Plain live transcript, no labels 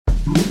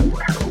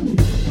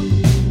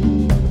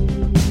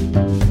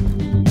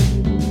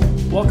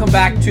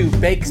Welcome back to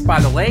Bakes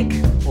by the Lake,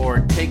 or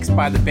Takes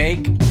by the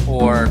Bake,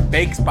 or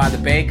Bakes by the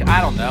Bake.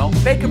 I don't know.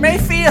 Baker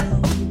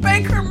Mayfield!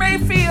 Baker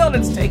Mayfield!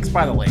 It's Takes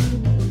by the Lake.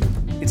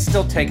 It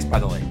still Takes by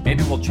the Lake.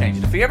 Maybe we'll change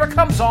it. If he ever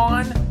comes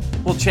on,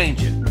 we'll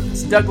change it.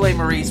 It's Doug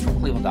Lesmerises from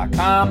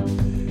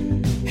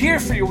Cleveland.com. Here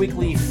for your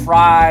weekly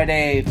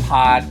Friday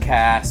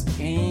podcast.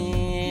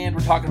 And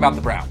we're talking about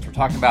the Browns. We're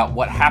talking about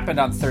what happened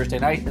on Thursday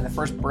night in the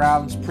first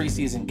Browns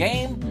preseason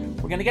game.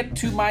 We're going to get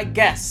to my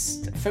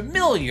guest,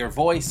 familiar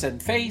voice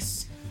and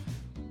face.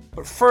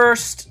 But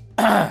first,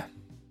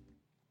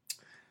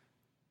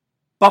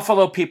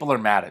 Buffalo people are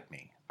mad at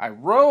me. I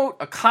wrote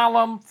a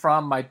column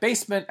from my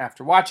basement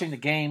after watching the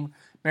game.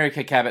 Mary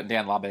Kay Cabot and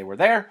Dan Labe were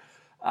there.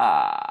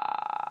 I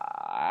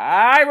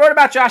wrote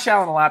about Josh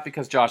Allen a lot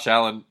because Josh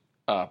Allen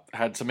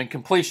had some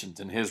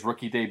incompletions in his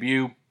rookie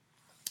debut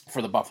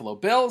for the Buffalo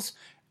Bills.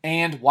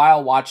 And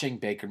while watching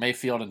Baker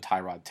Mayfield and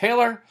Tyrod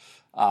Taylor,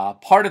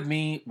 part of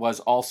me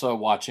was also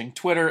watching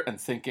Twitter and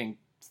thinking,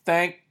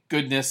 thank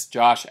goodness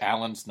Josh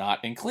Allen's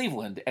not in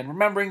Cleveland, and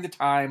remembering the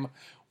time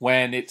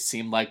when it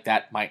seemed like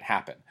that might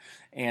happen.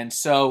 And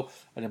so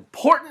an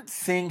important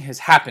thing has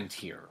happened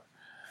here.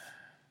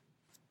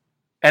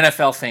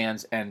 NFL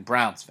fans and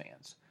Browns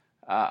fans.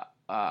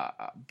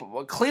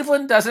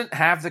 Cleveland doesn't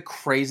have the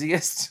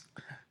craziest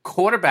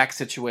quarterback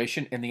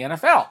situation in the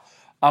NFL.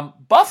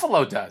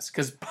 Buffalo does,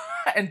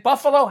 and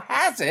Buffalo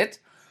has it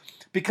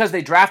because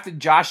they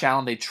drafted Josh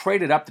Allen. They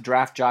traded up to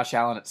draft Josh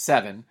Allen at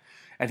 7,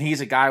 and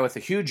he's a guy with a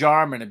huge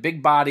arm and a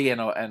big body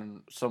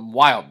and some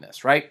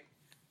wildness, right?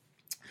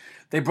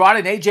 They brought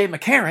in A.J.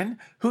 McCarron,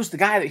 who's the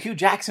guy that Hue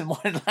Jackson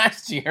wanted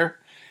last year,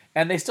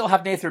 and they still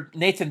have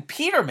Nathan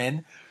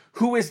Peterman,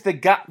 who is the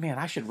guy. Man,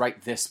 I should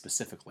write this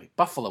specifically.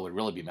 Buffalo would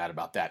really be mad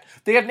about that.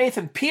 They have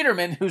Nathan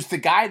Peterman, who's the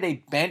guy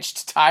they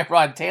benched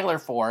Tyrod Taylor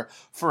for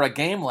a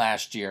game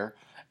last year,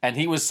 and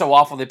he was so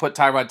awful they put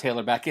Tyrod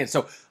Taylor back in.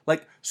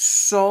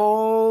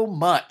 So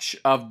much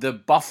of the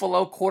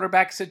Buffalo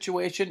quarterback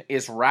situation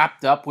is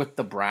wrapped up with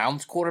the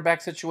Browns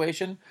quarterback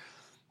situation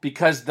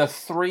because the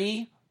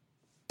three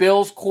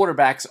Bills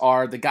quarterbacks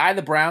are the guy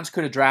the Browns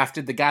could have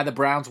drafted, the guy the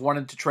Browns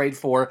wanted to trade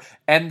for,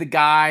 and the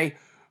guy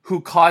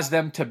who caused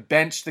them to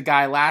bench the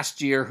guy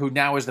last year who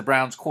now is the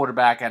Browns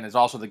quarterback and is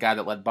also the guy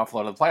that led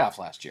Buffalo to the playoffs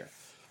last year.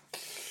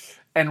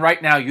 And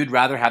right now, you'd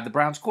rather have the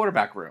Browns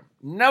quarterback room.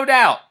 No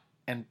doubt.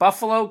 And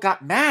Buffalo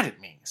got mad at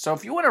me. So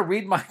if you want to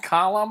read my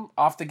column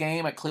off the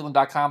game at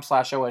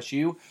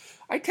cleveland.com/OSU,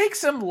 I take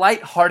some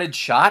lighthearted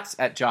shots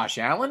at Josh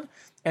Allen,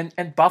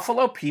 and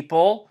Buffalo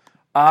people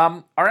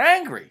are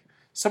angry.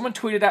 Someone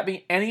tweeted at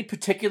me, any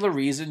particular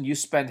reason you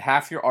spend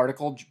half your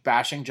article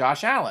bashing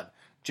Josh Allen?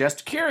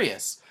 Just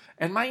curious.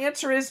 And my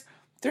answer is,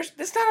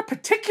 there's not a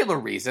particular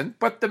reason,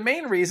 but the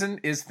main reason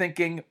is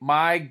thinking,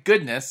 my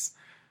goodness,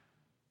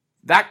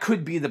 that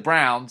could be the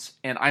Browns,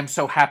 and I'm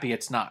so happy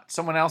it's not.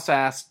 Someone else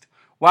asked,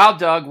 wow,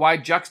 Doug, why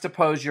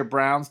juxtapose your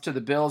Browns to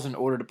the Bills in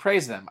order to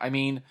praise them? I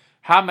mean,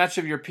 how much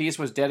of your piece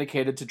was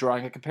dedicated to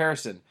drawing a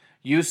comparison?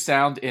 You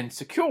sound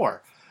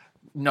insecure.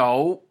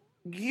 No,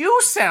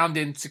 you sound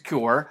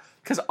insecure,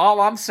 because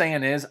all I'm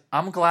saying is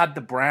I'm glad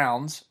the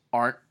Browns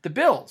aren't the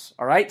Bills,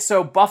 all right?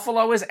 So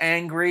Buffalo is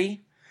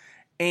angry,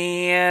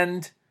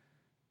 and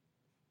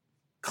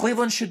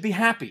Cleveland should be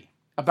happy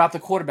about the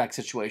quarterback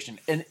situation.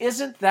 And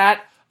isn't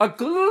that a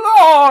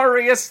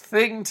glorious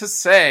thing to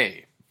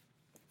say?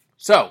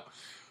 So,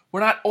 we're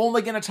not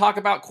only going to talk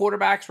about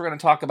quarterbacks, we're going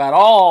to talk about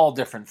all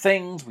different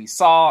things we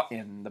saw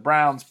in the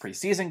Browns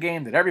preseason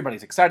game that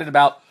everybody's excited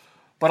about,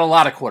 but a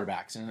lot of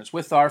quarterbacks. And it's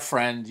with our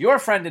friend, your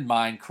friend and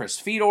mine, Chris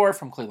Fedor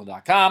from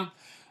Cleveland.com,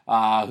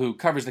 who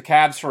covers the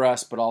Cavs for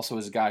us, but also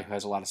is a guy who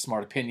has a lot of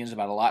smart opinions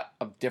about a lot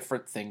of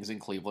different things in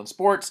Cleveland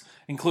sports,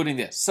 including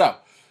this. So,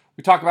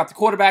 we talk about the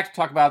quarterbacks, we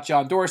talk about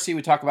John Dorsey,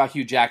 we talk about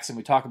Hue Jackson,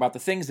 we talk about the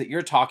things that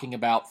you're talking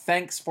about.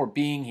 Thanks for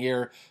being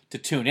here to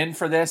tune in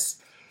for this.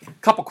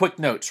 Couple quick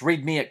notes.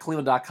 Read me at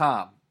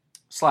cleveland.com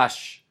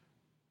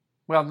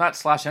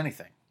not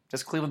anything.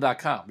 Just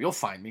cleveland.com. You'll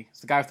find me. It's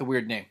the guy with the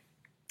weird name.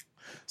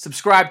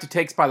 Subscribe to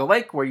Takes by the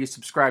Lake, where you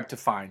subscribe to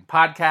fine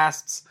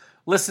podcasts.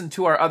 Listen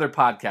to our other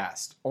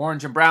podcast,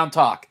 Orange and Brown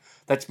Talk.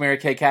 That's Mary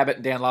Kay Cabot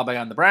and Dan Labe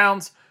on the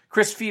Browns.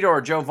 Chris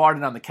Fedor, Joe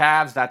Vardon on the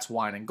Cavs. That's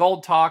Wine and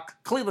Gold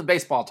Talk. Cleveland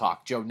Baseball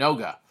Talk. Joe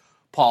Noga,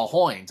 Paul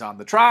Hoynes on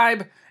the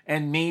Tribe.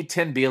 And me,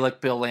 Tim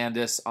Bielik, Bill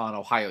Landis on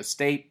Ohio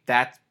State.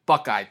 That's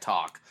Buckeye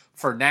Talk.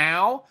 For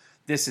now,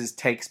 this is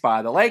Takes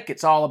by the Lake.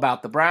 It's all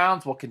about the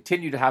Browns. We'll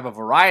continue to have a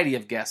variety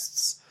of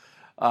guests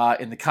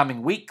in the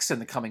coming weeks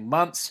and the coming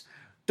months.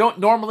 Don't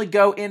normally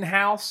go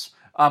in-house,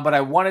 but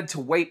I wanted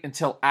to wait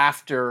until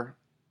after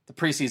the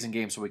preseason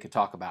game so we could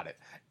talk about it.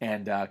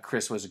 And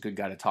Chris was a good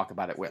guy to talk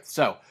about it with.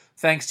 So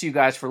thanks to you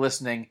guys for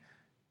listening.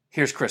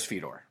 Here's Chris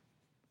Fedor.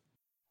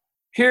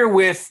 Here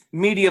with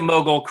media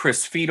mogul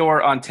Chris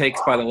Fedor on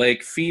Takes by the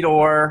Lake.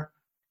 Fedor,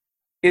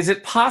 is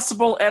it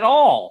possible at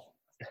all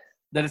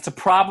that it's a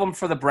problem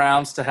for the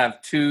Browns to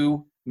have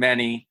too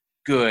many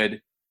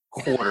good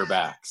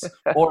quarterbacks?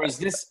 Or is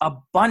this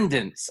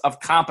abundance of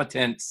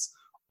competence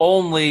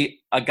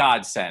only a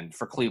godsend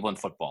for Cleveland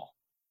football?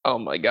 Oh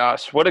my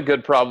gosh, what a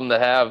good problem to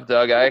have,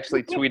 Doug. I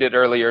actually tweeted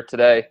earlier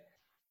today.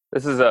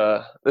 This is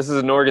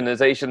an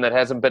organization that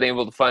hasn't been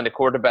able to find a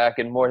quarterback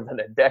in more than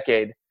a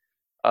decade.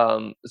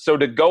 So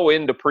to go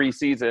into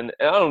preseason,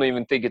 and I don't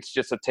even think it's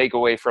just a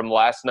takeaway from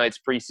last night's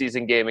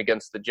preseason game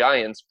against the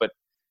Giants, but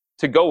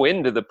to go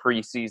into the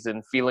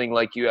preseason feeling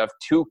like you have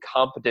two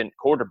competent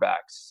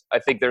quarterbacks. I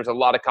think there's a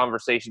lot of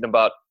conversation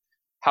about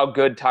how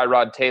good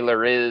Tyrod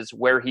Taylor is,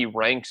 where he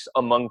ranks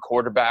among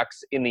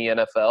quarterbacks in the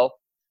NFL,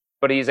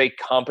 but he's a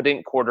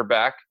competent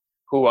quarterback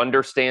who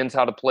understands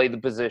how to play the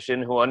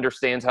position, who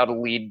understands how to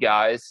lead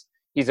guys.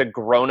 He's a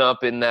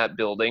grown-up in that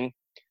building.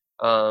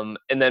 And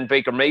then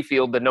Baker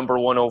Mayfield, the number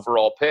one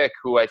overall pick,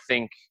 who I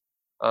think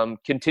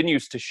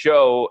continues to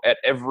show at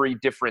every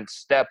different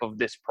step of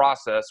this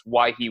process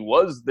why he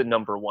was the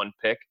number one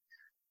pick.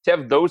 To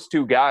have those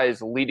two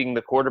guys leading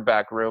the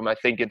quarterback room, I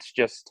think it's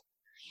just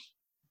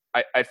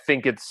I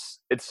think it's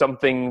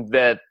something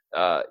that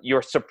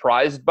you're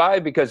surprised by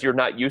because you're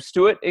not used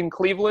to it in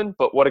Cleveland,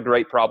 but what a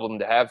great problem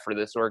to have for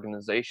this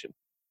organization.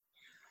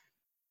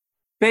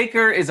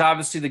 Baker is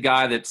obviously the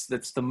guy that's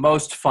the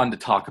most fun to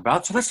talk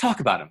about. So let's talk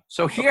about him.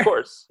 So Of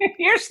course.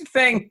 here's the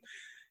thing.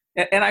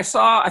 And I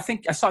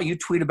think I saw you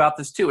tweet about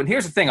this too. And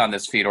here's the thing on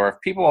this, Fedor. If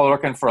people are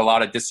looking for a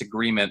lot of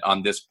disagreement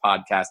on this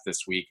podcast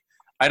this week,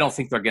 I don't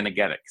think they're going to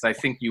get it. Because I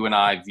think you and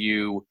I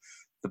view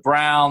the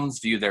Browns,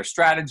 view their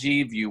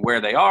strategy, view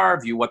where they are,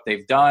 view what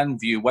they've done,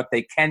 view what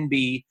they can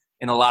be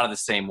in a lot of the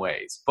same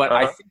ways. But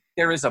I think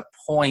there is a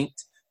point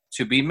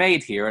to be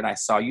made here, and I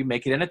saw you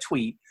make it in a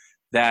tweet,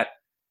 that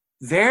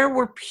there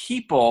were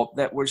people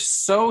that were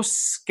so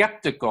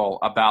skeptical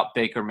about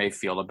Baker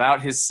Mayfield,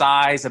 about his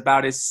size,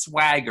 about his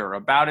swagger,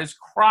 about his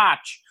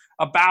crotch,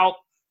 about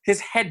his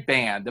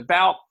headband,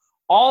 about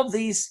all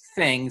these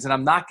things. And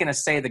I'm not going to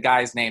say the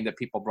guy's name that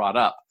people brought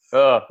up.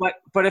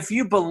 But if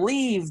you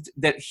believed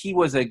that he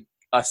was a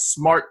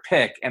smart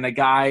pick and a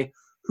guy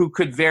who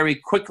could very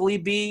quickly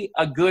be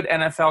a good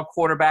NFL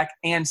quarterback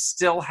and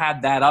still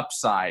had that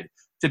upside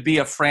to be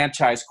a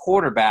franchise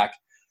quarterback,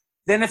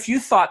 then if you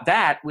thought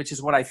that, which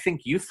is what I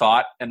think you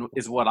thought and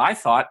is what I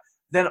thought,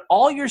 then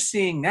all you're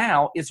seeing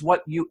now is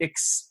what you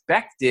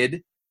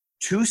expected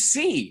to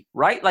see,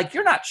 right? Like,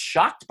 you're not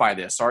shocked by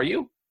this, are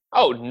you?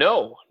 Oh,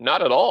 no,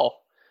 not at all.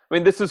 I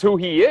mean, this is who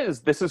he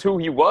is. This is who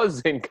he was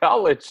in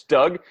college,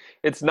 Doug.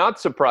 It's not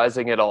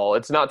surprising at all.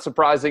 It's not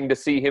surprising to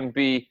see him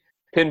be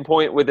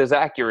pinpoint with his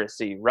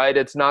accuracy, right?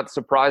 It's not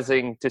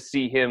surprising to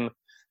see him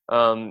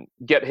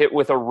get hit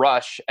with a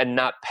rush and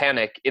not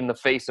panic in the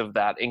face of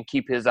that and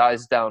keep his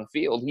eyes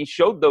downfield. He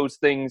showed those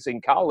things in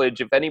college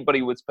if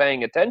anybody was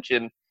paying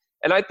attention.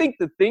 And I think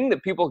the thing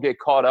that people get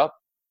caught up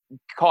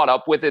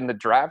with in the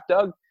draft,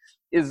 Doug,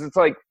 is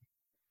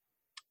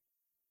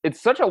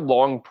it's such a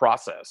long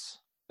process.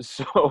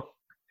 So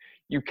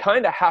you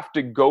kind of have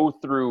to go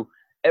through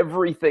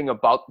everything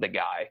about the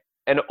guy.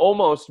 And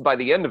almost by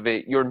the end of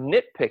it, you're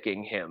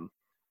nitpicking him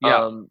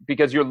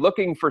because you're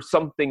looking for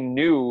something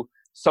new,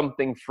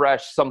 something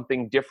fresh,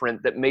 something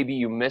different that maybe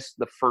you missed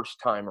the first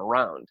time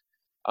around.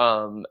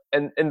 And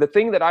the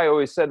thing that I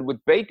always said with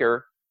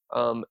Baker,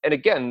 and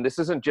again, this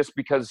isn't just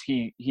because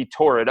he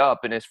tore it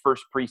up in his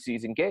first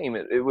preseason game.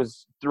 It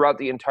was throughout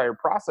the entire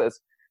process.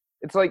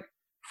 It's like,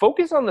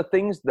 focus on the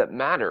things that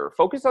matter.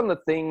 Focus on the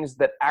things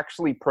that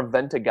actually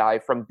prevent a guy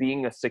from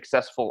being a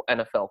successful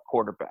NFL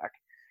quarterback.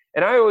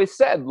 And I always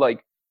said,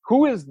 like,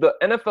 who is the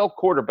NFL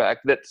quarterback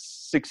that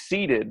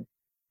succeeded,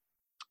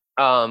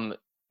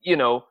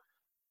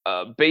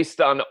 based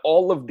on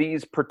all of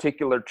these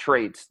particular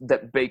traits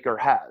that Baker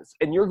has?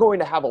 And you're going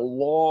to have a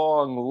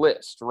long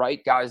list, right?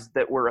 Guys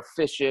that were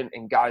efficient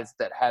and guys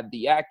that had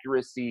the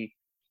accuracy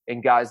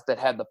and guys that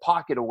had the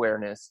pocket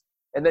awareness.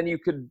 And then you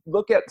could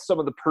look at some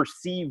of the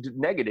perceived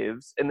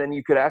negatives, and then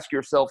you could ask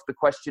yourself the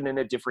question in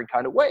a different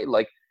kind of way.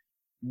 Like,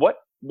 what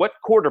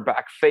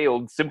quarterback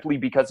failed simply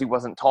because he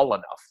wasn't tall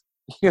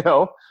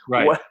enough?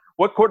 Right.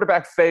 What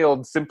quarterback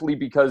failed simply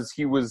because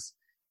he was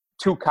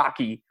too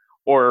cocky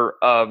or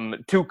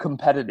too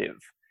competitive,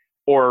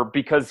 or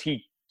because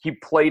he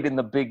played in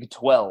the Big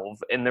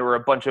 12 and there were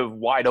a bunch of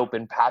wide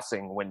open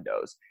passing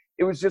windows?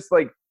 It was just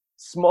like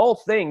small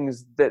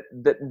things that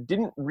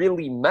didn't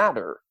really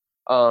matter.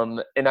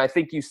 And I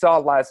think you saw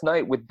last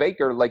night with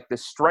Baker, like, the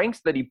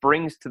strengths that he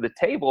brings to the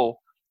table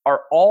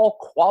are all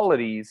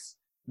qualities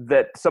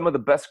that some of the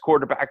best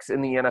quarterbacks in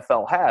the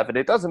NFL have. And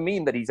it doesn't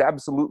mean that he's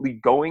absolutely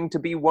going to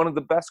be one of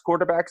the best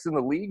quarterbacks in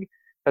the league.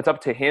 That's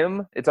up to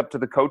him. It's up to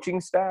the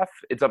coaching staff.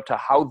 It's up to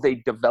how they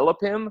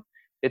develop him.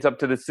 It's up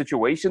to the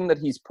situation that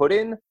he's put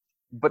in.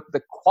 But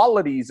the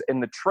qualities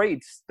and the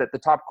traits that the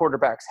top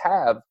quarterbacks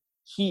have,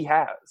 he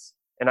has.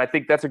 And I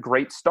think that's a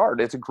great start.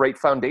 It's a great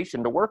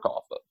foundation to work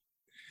off of.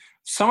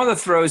 Some of the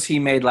throws he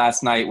made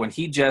last night, when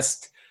he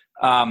just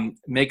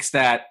makes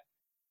that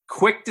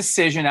quick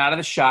decision out of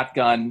the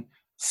shotgun,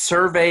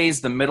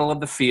 surveys the middle of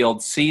the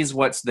field, sees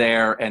what's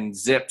there, and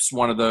zips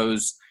one of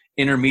those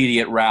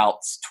intermediate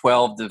routes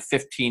 12 to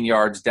 15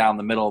 yards down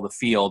the middle of the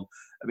field.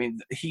 I mean,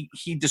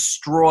 he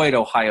destroyed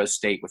Ohio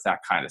State with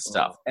that kind of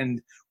stuff.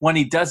 And when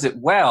he does it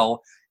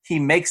well, he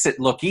makes it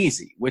look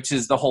easy, which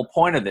is the whole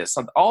point of this.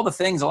 So a lot of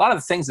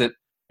the things that,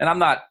 and I'm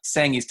not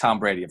saying he's Tom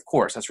Brady, of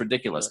course, that's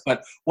ridiculous.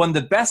 But when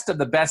the best of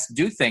the best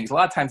do things, a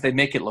lot of times they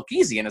make it look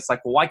easy. And it's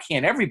like, well, why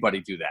can't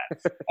everybody do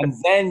that? And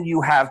then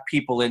you have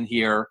people in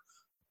here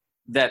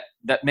that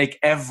make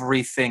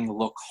everything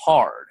look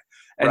hard.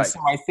 And so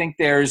I think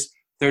there's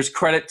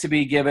credit to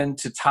be given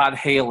to Todd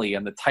Haley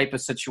and the type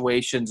of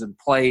situations and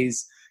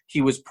plays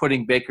he was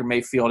putting Baker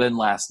Mayfield in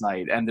last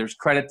night. And there's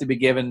credit to be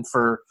given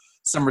for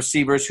some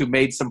receivers who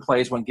made some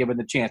plays when given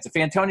the chance. If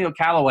Antonio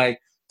Callaway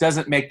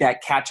doesn't make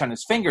that catch on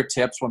his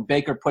fingertips when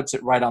Baker puts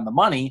it right on the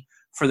money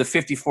for the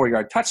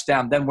 54-yard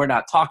touchdown, then we're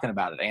not talking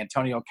about it.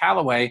 Antonio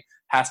Callaway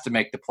has to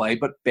make the play,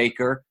 but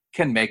Baker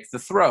can make the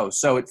throw.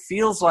 So it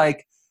feels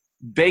like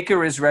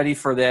Baker is ready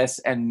for this,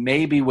 and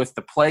maybe with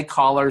the play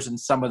callers and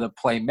some of the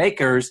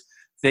playmakers,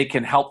 they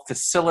can help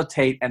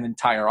facilitate an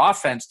entire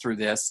offense through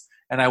this.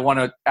 And I want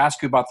to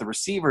ask you about the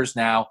receivers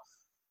now.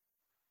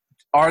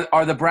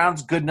 Are the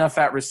Browns good enough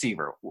at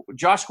receiver?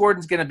 Josh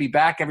Gordon's going to be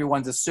back.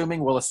 Everyone's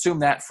assuming. We'll assume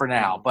that for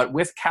now. But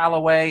with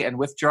Callaway and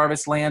with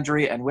Jarvis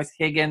Landry and with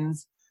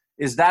Higgins,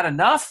 is that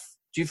enough?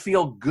 Do you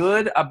feel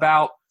good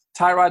about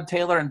Tyrod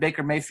Taylor and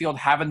Baker Mayfield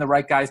having the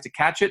right guys to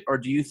catch it, or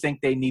do you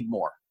think they need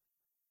more?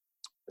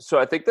 So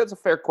I think that's a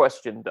fair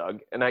question,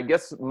 Doug. And I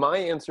guess my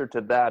answer to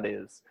that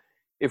is,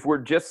 if we're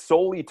just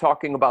solely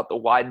talking about the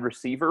wide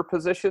receiver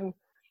position,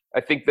 I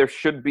think there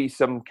should be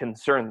some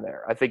concern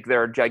there. I think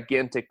there are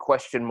gigantic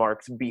question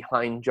marks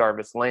behind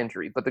Jarvis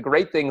Landry. But the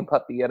great thing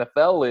about the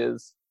NFL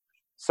is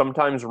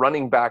sometimes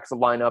running backs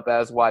line up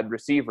as wide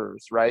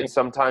receivers, right?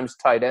 Sometimes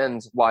tight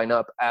ends line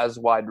up as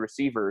wide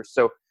receivers.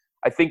 So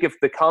I think if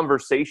the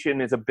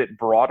conversation is a bit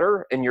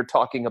broader and you're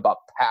talking about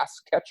pass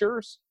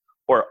catchers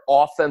or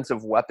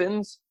offensive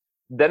weapons,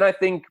 then I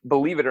think,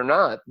 believe it or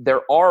not,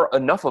 there are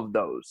enough of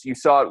those. You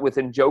saw it with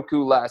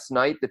Njoku last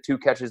night, the 2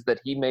 catches that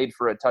he made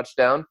for a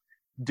touchdown.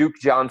 Duke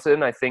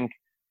Johnson, I think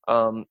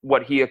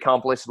what he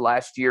accomplished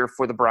last year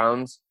for the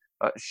Browns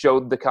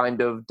showed the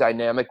kind of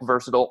dynamic,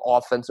 versatile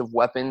offensive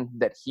weapon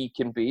that he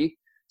can be.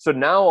 So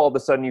now all of a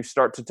sudden you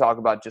start to talk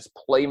about just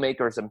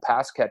playmakers and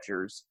pass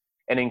catchers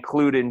and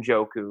include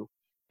Njoku,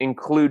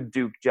 include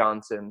Duke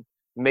Johnson,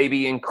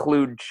 maybe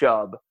include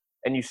Chubb,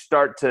 and you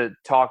start to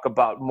talk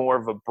about more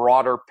of a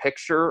broader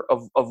picture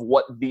of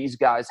what these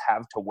guys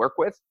have to work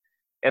with.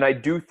 And I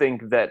do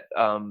think that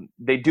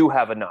they do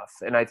have enough.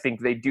 And I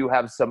think they do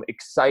have some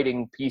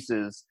exciting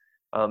pieces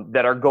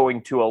that are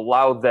going to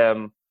allow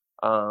them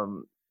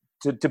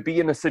to be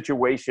in a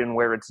situation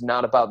where it's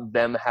not about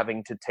them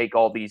having to take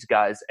all these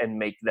guys and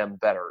make them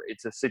better.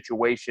 It's a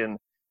situation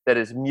that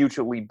is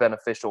mutually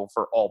beneficial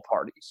for all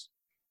parties.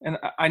 And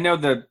I know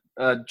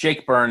that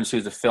Jake Burns,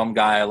 who's a film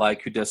guy I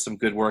like, who does some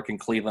good work in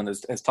Cleveland,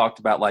 has talked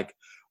about like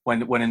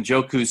when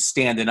Njoku's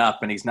standing up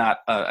and he's not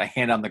a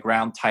hand on the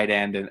ground tight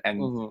end and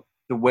mm-hmm.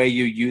 the way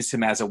you use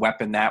him as a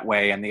weapon that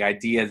way, and the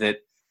idea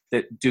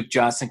that Duke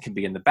Johnson can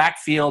be in the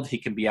backfield, he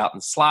can be out in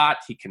the slot,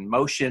 he can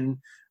motion,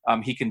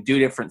 he can do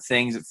different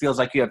things. It feels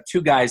like you have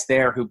 2 guys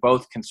there who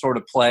both can sort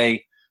of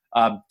play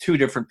 2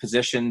 different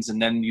positions,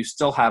 and then you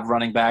still have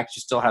running backs,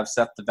 you still have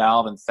Seth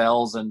DeValve and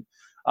Fells, and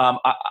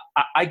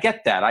I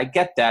get that.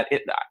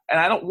 And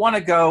I don't want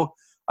to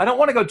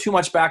go too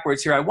much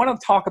backwards here. I want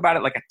to talk about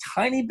it like a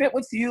tiny bit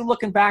with you,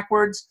 looking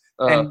backwards,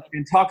 and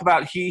talk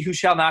about he who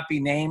shall not be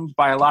named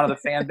by a lot of the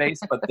fan base,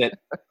 but that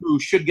who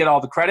should get all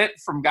the credit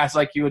from guys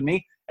like you and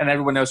me, and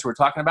everyone knows who we're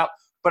talking about.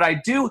 But I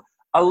do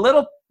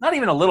not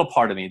even a little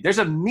part of me. There's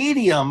a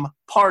medium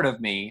part of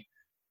me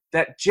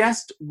that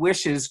just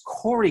wishes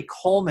Corey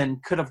Coleman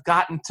could have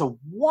gotten to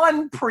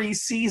one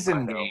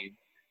preseason game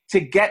to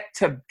get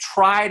to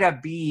try to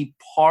be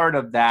part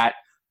of that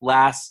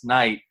last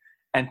night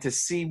and to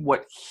see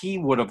what he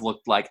would have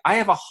looked like. I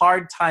have a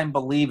hard time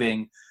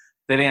believing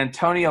that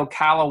Antonio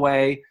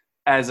Callaway,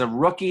 as a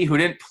rookie who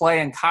didn't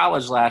play in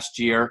college last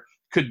year,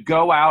 could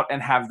go out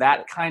and have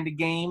that kind of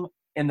game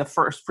in the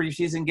first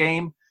preseason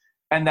game,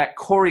 and that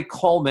Corey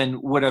Coleman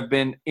would have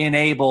been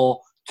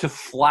unable to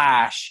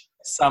flash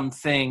some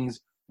things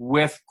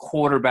with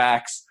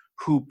quarterbacks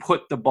who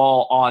put the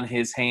ball on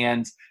his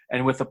hands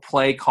and with a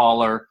play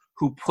caller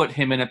who put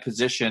him in a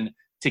position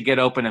to get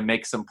open and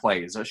make some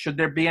plays. Should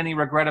there be any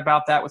regret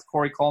about that with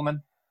Corey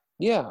Coleman?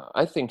 Yeah,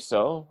 I think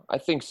so.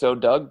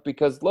 Doug,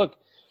 because look,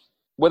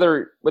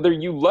 whether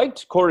you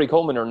liked Corey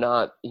Coleman or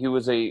not, he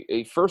was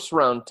a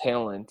first-round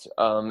talent.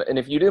 And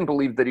if you didn't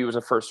believe that he was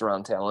a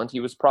first-round talent, he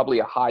was probably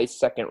a high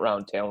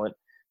second-round talent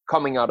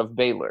coming out of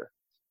Baylor.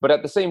 But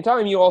at the same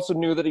time, you also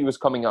knew that he was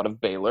coming out of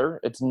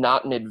Baylor. It's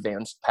not an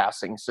advanced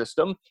passing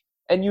system.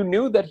 And you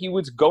knew that he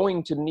was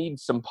going to need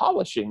some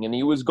polishing and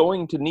he was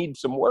going to need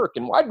some work.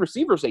 And wide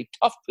receiver is a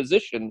tough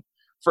position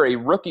for a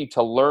rookie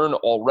to learn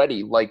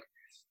already. Like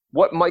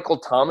what Michael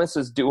Thomas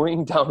is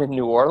doing down in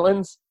New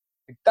Orleans,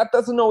 that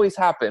doesn't always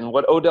happen.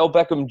 What Odell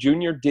Beckham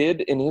Jr.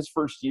 did in his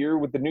first year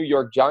with the New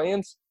York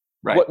Giants,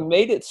 right. What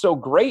made it so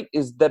great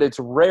is that it's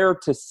rare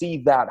to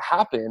see that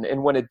happen.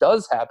 And when it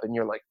does happen,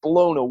 you're like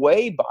blown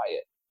away by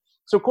it.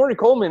 So Corey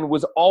Coleman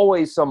was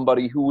always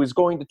somebody who was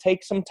going to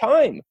take some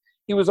time.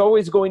 he was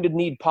always going to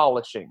need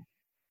polishing.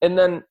 And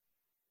then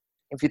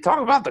if you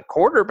talk about the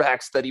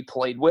quarterbacks that he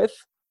played with,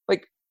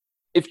 like,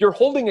 if you're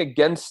holding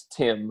against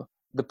him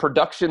the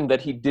production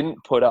that he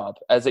didn't put up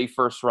as a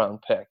first-round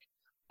pick,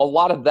 a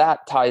lot of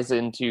that ties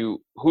into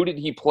who did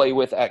he play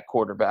with at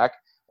quarterback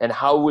and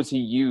how was he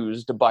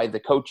used by the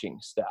coaching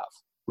staff.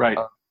 Right.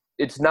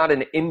 It's not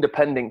an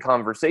independent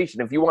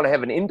conversation. If you want to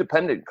have an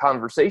independent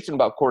conversation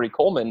about Corey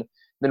Coleman,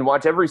 then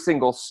watch every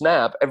single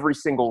snap, every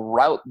single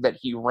route that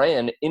he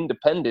ran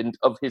independent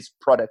of his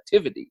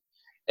productivity.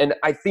 And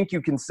I think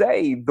you can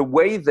say the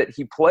way that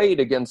he played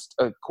against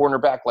a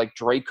cornerback like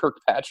Dre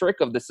Kirkpatrick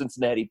of the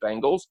Cincinnati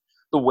Bengals,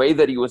 the way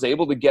that he was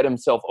able to get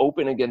himself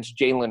open against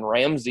Jalen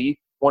Ramsey,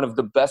 one of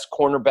the best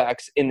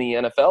cornerbacks in the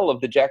NFL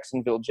of the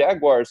Jacksonville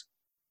Jaguars,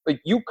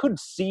 like, you could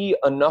see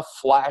enough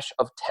flash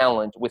of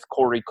talent with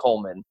Corey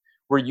Coleman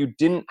where you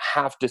didn't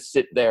have to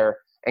sit there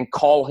and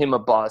call him a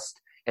bust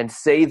and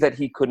say that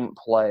he couldn't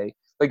play.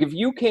 Like, if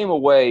you came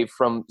away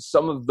from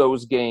some of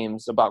those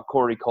games about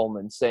Corey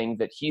Coleman saying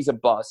that he's a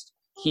bust,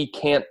 he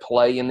can't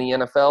play in the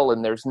NFL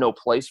and there's no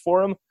place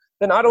for him,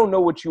 then I don't know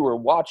what you were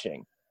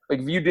watching. Like,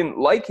 if you didn't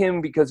like him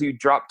because he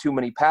dropped too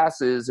many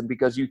passes and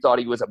because you thought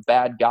he was a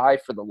bad guy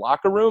for the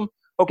locker room,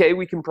 okay,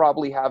 we can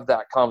probably have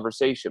that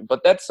conversation.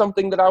 But that's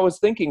something that I was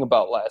thinking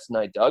about last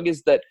night, Doug,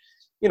 is that,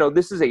 you know,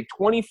 this is a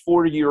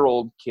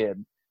 24-year-old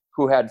kid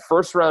who had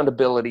first-round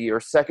ability or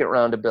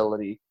second-round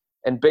ability,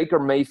 and Baker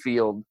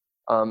Mayfield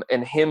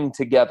and him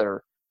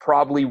together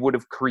probably would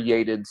have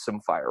created some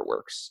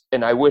fireworks.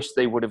 And I wish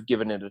they would have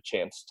given it a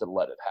chance to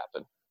let it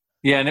happen.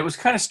 Yeah, and it was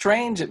kind of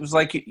strange. It was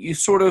like you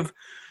sort of,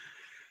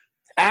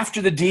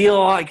 after the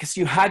deal, I guess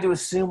you had to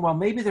assume, well,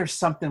 maybe there's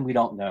something we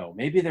don't know.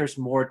 Maybe there's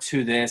more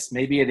to this.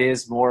 Maybe it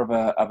is more of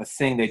a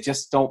thing. They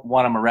just don't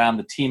want him around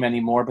the team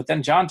anymore. But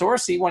then John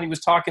Dorsey, when he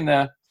was talking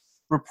to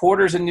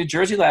reporters in New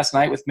Jersey last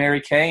night with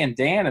Mary Kay and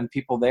Dan and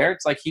people there,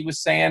 it's like he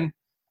was saying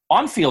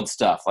on-field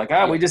stuff. Like,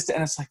 we just –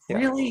 and it's like,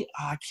 really?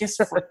 I guess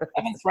for a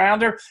seventh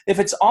rounder? If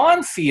it's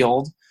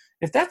on-field,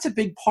 if that's a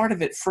big part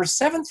of it, for a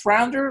seventh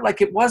rounder,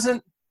 like, it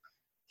wasn't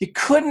 – you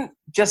couldn't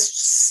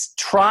just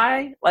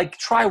try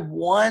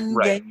one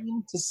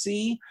game to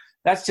see.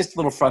 That's just a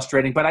little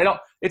frustrating. But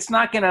that's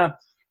not going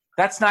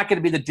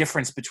to be the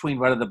difference between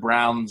whether the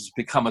Browns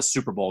become a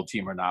Super Bowl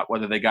team or not,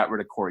 whether they got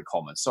rid of Corey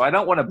Coleman. So I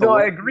don't want to. No,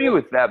 I agree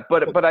with that.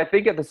 But I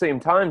think at the same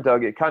time,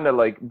 Doug, it kind of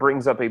like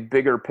brings up a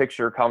bigger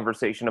picture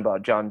conversation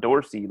about John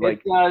Dorsey.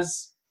 Like, it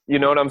does. You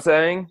know what I'm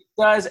saying?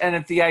 It does. And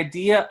if the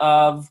idea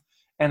of,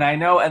 and I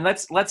know, and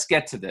let's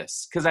get to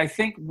this, because I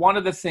think one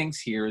of the things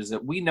here is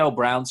that we know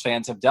Browns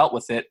fans have dealt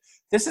with it.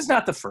 This is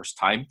not the first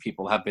time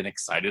people have been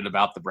excited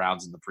about the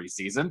Browns in the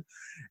preseason.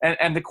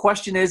 And the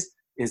question is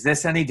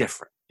this any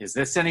different? Is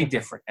this any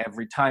different?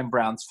 Every time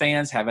Browns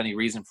fans have any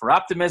reason for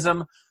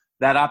optimism,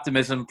 that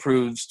optimism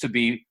proves to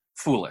be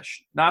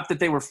foolish. Not that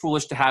they were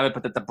foolish to have it,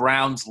 but that the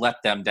Browns let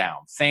them down.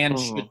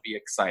 Fans should be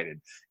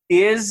excited.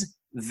 Is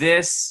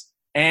this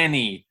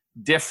any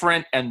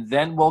different? And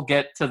then we'll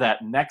get to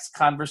that next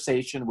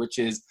conversation, which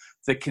is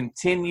the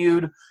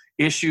continued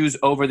issues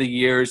over the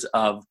years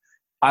of,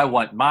 I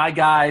want my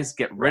guys,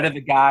 get rid of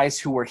the guys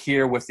who were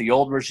here with the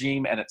old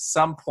regime, and at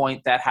some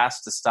point that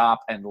has to stop,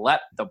 and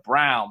let the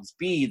Browns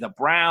be the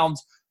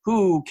Browns.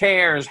 Who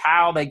cares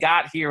how they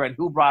got here and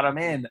who brought them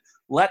in?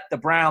 Let the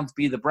Browns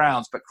be the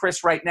Browns. But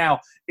Chris, right now,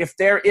 if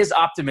there is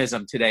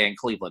optimism today in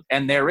Cleveland,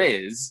 and there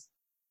is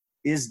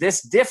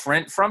this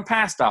different from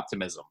past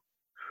optimism?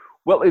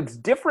 Well, it's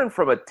different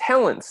from a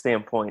talent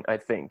standpoint, I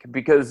think,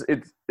 because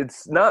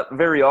it's not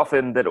very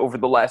often that over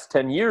the last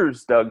 10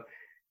 years, Doug,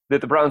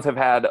 that the Browns have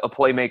had a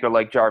playmaker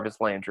like Jarvis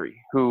Landry,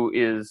 who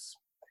is,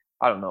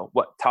 I don't know,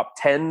 top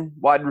 10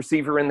 wide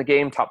receiver in the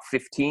game, top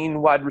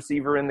 15 wide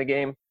receiver in the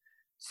game.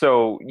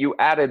 So you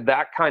added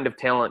that kind of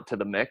talent to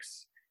the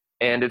mix,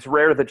 and it's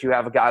rare that you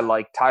have a guy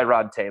like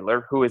Tyrod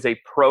Taylor, who is a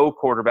pro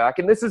quarterback.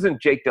 And this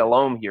isn't Jake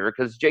Delhomme here,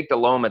 because Jake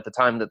Delhomme, at the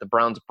time that the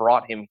Browns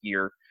brought him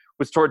here,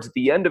 was towards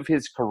the end of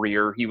his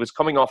career. He was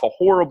coming off a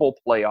horrible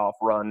playoff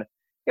run.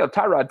 You know,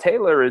 Tyrod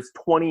Taylor is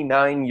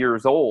 29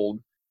 years old.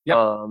 Yep.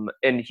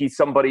 And he's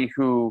somebody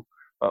who,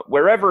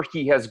 wherever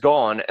he has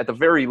gone, at the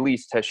very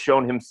least has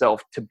shown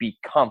himself to be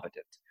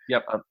competent.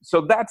 Yep.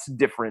 So that's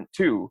different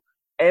too.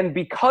 And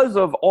because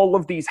of all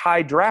of these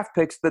high draft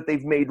picks that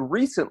they've made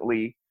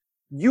recently,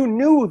 you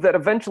knew that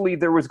eventually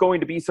there was going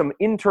to be some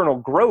internal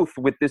growth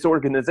with this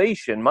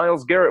organization.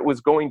 Myles Garrett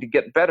was going to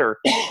get better.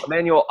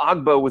 Emmanuel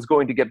Ogbah was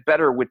going to get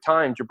better with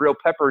time. Jabril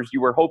Peppers, you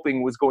were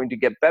hoping, was going to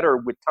get better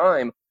with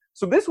time.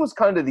 So this was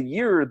kind of the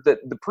year that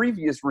the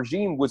previous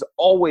regime was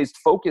always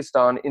focused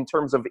on in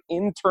terms of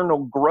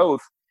internal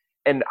growth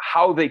and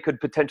how they could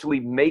potentially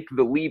make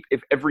the leap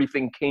if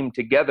everything came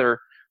together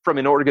from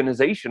an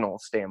organizational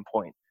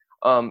standpoint.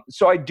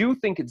 So I do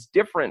think it's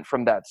different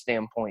from that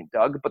standpoint,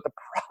 Doug. But the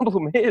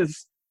problem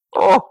is,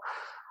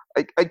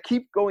 I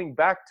keep going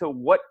back to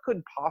what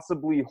could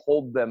possibly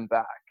hold them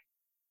back.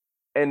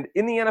 And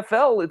in the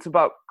NFL, it's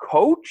about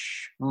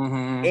coach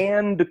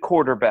and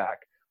quarterback.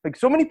 Like,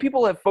 so many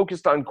people have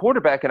focused on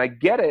quarterback, and I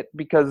get it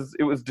because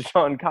it was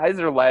Deshaun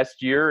Kaiser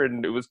last year,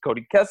 and it was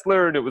Cody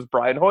Kessler, and it was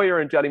Brian Hoyer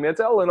and Johnny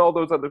Manziel and all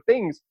those other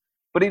things.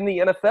 But in the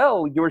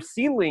NFL, your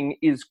ceiling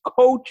is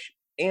coach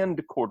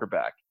and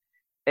quarterback.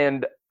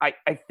 And I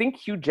think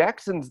Hue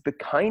Jackson's the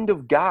kind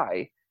of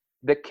guy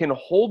that can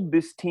hold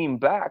this team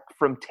back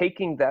from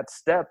taking that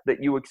step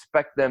that you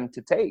expect them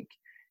to take.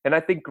 And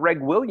I think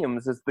Greg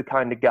Williams is the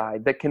kind of guy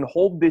that can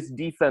hold this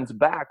defense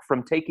back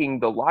from taking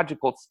the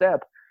logical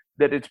step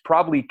that it's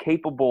probably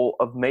capable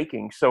of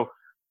making. So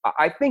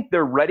I think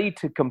they're ready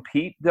to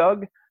compete,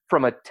 Doug,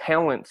 from a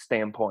talent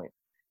standpoint.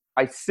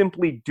 I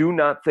simply do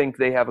not think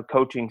they have a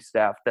coaching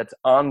staff that's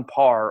on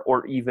par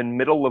or even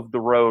middle of the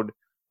road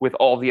with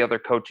all the other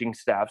coaching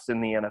staffs in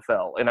the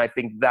NFL. And I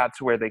think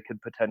that's where they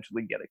could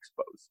potentially get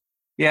exposed.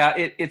 Yeah,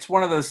 it's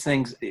one of those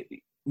things.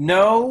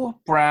 No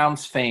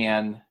Browns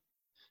fan,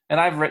 and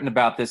I've written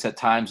about this at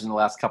times in the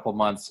last couple of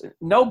months,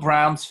 no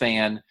Browns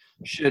fan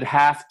should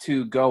have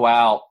to go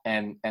out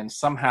and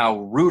somehow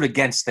root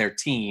against their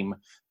team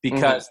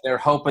because they're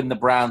hoping the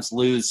Browns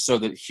lose so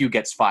that Hue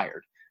gets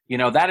fired. You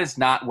know, that is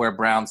not where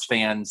Browns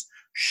fans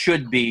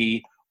should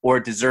be or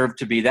deserve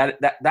to be.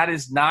 That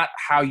is not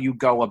how you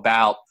go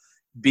about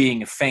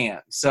being a fan.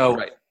 So,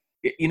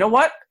 You know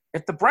what?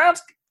 If the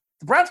Browns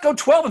go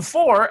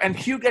 12-4 and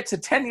Hue gets a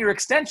 10-year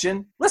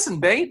extension, listen,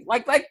 babe,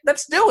 like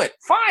let's do it.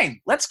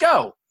 Fine, let's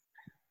go.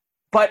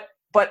 But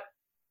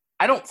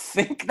I don't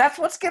think that's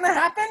what's going to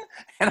happen,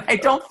 and I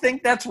don't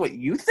think that's what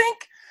you think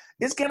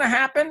is going to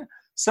happen.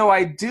 So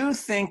I do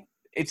think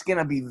it's going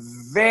to be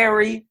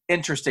very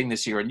interesting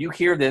this year. And you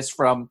hear this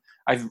from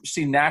 – I've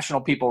seen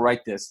national people write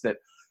this, that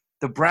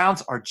the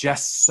Browns are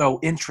just so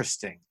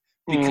interesting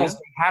because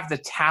they have the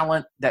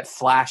talent that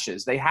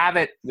flashes. They have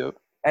it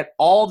at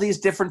all these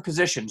different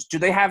positions. Do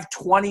they have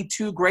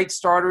 22 great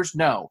starters?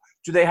 No.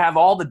 Do they have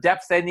all the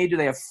depth they need? Do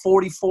they have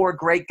 44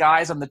 great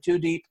guys on the two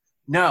deep?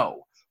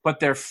 No. But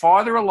they're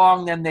farther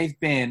along than they've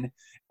been.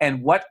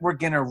 And what we're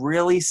going to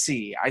really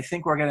see, I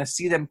think we're going to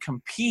see them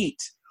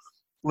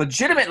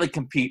legitimately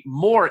compete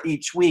more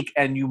each week.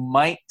 And you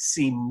might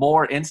see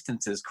more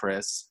instances,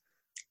 Chris,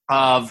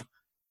 of,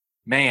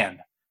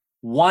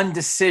 one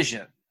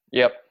decision.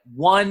 Yep.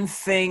 One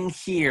thing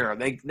here.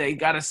 They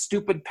got a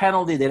stupid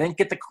penalty. They didn't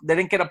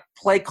get a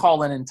play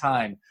call in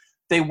time.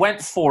 They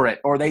went for it,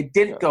 or they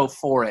didn't go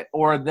for it,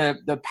 or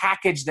the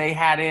package they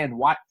had in.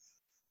 What?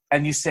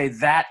 And you say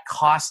that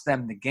cost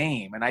them the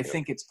game. And I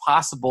think it's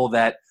possible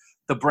that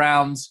the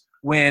Browns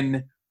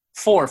win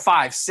 4,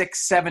 5,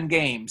 6, 7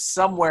 games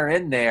somewhere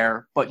in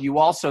there. But you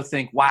also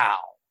think, wow,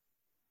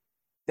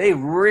 they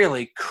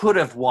really could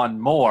have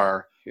won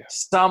more. Yeah.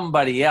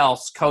 Somebody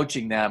else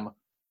coaching them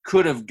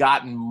could have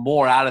gotten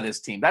more out of this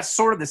team. That's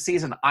sort of the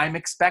season I'm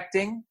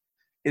expecting.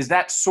 Is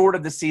that sort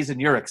of the season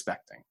you're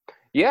expecting?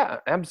 Yeah,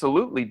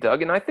 absolutely,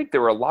 Doug. And I think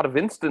there were a lot of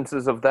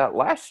instances of that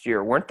last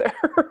year, weren't there?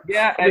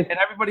 Yeah, and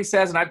everybody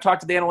says, and I've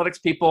talked to the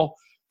analytics people,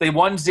 they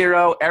won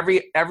 0.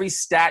 Every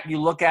stat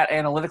you look at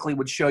analytically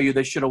would show you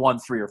they should have won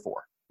 3 or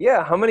 4.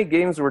 Yeah, how many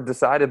games were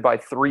decided by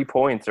 3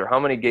 points, or how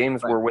many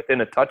games were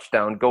within a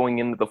touchdown going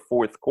into the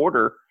fourth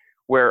quarter,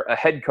 where a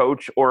head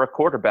coach or a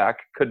quarterback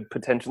could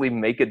potentially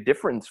make a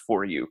difference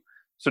for you.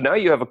 So now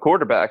you have a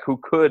quarterback who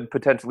could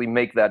potentially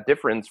make that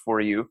difference for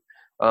you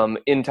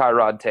in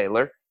Tyrod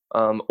Taylor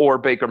or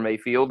Baker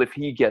Mayfield if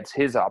he gets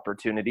his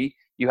opportunity.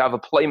 You have a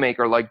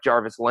playmaker like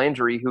Jarvis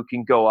Landry who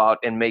can go out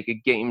and make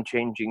a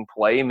game-changing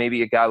play.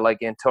 Maybe a guy like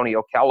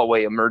Antonio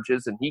Callaway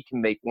emerges and he can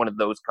make one of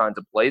those kinds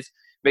of plays.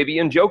 Maybe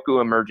Njoku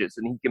emerges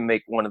and he can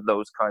make one of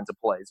those kinds of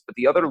plays. But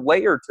the other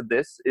layer to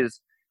this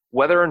is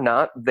whether or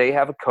not they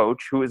have a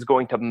coach who is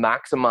going to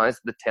maximize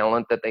the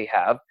talent that they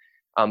have,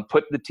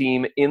 put the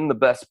team in the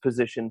best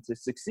position to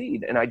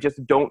succeed. And I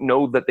just don't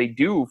know that they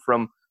do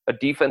from a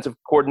defensive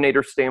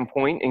coordinator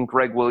standpoint in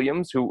Greg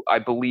Williams, who I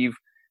believe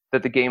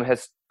that the game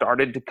has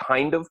started to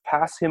kind of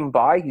pass him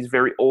by. He's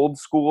very old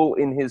school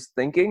in his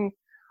thinking.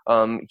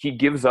 He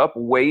gives up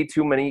way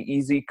too many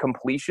easy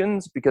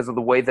completions because of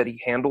the way that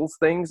he handles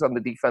things on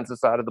the defensive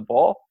side of the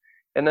ball.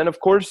 And then, of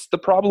course, the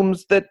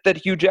problems that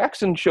Hue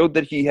Jackson showed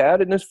that he had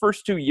in his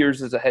first 2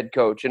 years as a head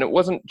coach. And it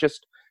wasn't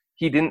just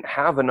he didn't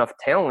have enough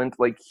talent.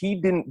 Like, he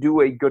didn't do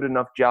a good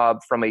enough job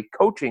from a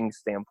coaching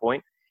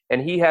standpoint.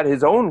 And he had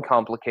his own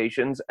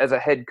complications as a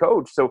head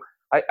coach. So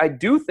I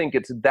do think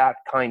it's that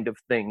kind of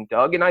thing,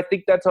 Doug. And I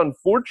think that's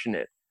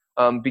unfortunate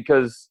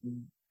because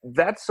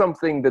that's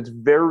something that's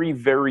very,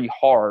 very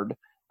hard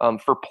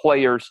for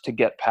players to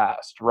get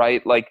past,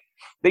 right? Like,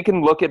 they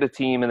can look at a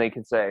team and they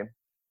can say,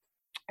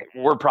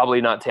 we're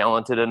probably not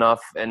talented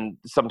enough, and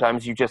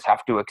sometimes you just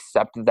have to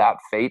accept that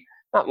fate.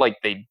 Not like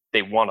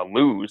they want to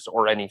lose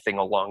or anything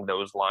along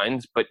those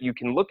lines, but you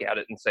can look at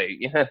it and say,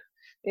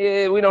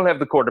 we don't have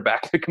the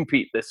quarterback to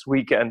compete this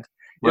weekend.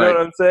 You know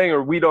what I'm saying?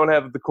 Or we don't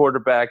have the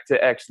quarterback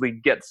to actually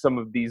get some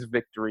of these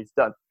victories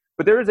done.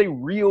 But there is a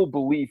real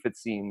belief, it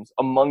seems,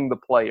 among the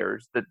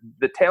players that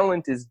the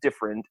talent is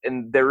different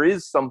and there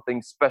is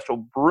something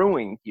special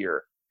brewing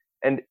here.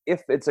 And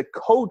if it's a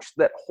coach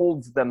that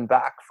holds them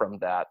back from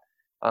that,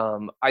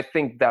 I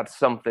think that's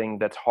something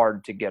that's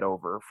hard to get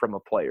over from a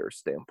player's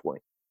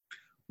standpoint.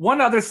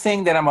 One other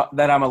thing that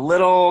I'm a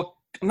little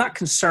not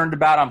concerned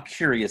about, I'm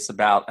curious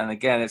about, and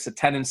again, it's a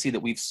tendency that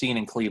we've seen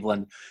in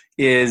Cleveland,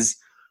 is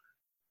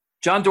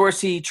John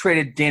Dorsey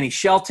traded Danny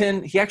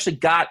Shelton. He actually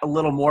got a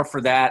little more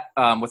for that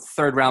with a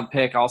third-round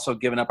pick, also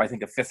giving up, I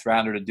think, a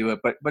fifth-rounder to do it.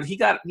 But he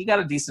got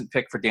a decent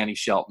pick for Danny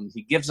Shelton.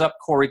 He gives up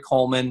Corey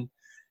Coleman.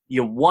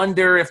 You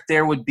wonder if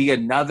there would be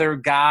another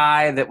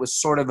guy that was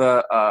sort of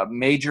a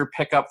major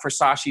pickup for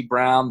Sashi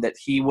Brown that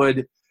he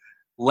would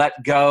let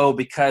go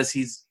because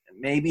he's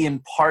maybe in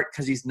part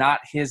because he's not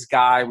his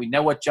guy. We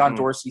know what John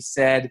Dorsey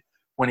said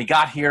when he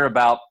got here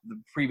about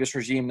the previous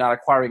regime not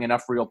acquiring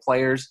enough real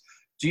players.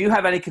 Do you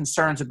have any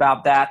concerns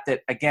about that?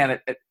 That again,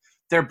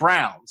 they're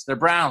Browns. They're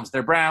Browns.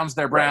 They're Browns.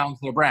 They're Browns.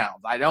 They're Browns.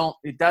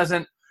 It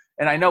doesn't.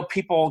 And I know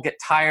people get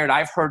tired.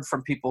 I've heard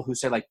from people who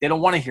say like they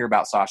don't want to hear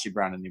about Sashi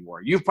Brown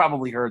anymore. You've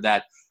probably heard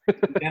that.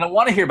 They don't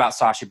want to hear about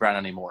Sashi Brown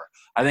anymore.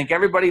 I think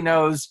everybody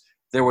knows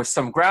there was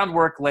some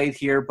groundwork laid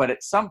here, but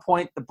at some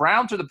point the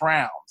Browns are the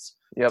Browns.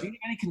 Yep. Do you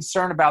have any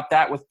concern about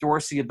that with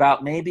Dorsey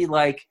about maybe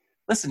like,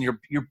 listen,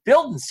 you're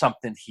building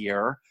something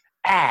here.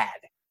 Add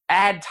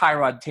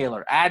Tyrod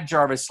Taylor, add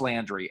Jarvis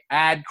Landry,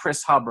 add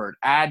Chris Hubbard,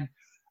 add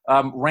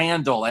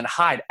Randall and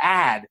Hyde,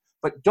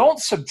 but don't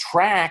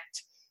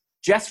subtract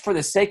just for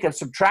the sake of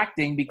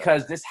subtracting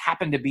because this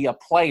happened to be a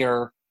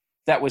player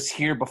that was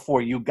here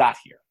before you got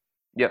here.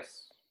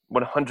 Yes,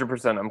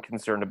 100% I'm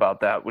concerned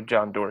about that with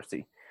John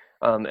Dorsey.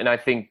 And I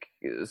think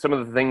some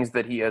of the things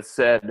that he has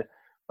said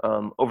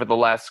over the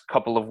last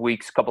couple of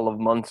weeks, couple of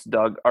months,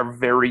 Doug, are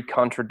very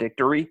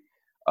contradictory.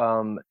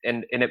 And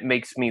it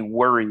makes me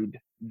worried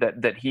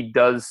that he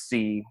does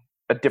see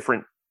a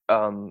different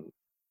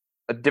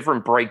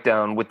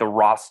breakdown with the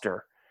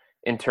roster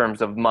in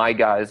terms of my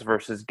guys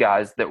versus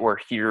guys that were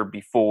here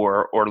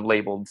before or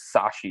labeled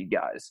Sashi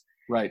guys.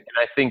 Right. And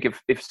I think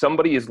if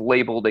somebody is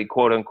labeled a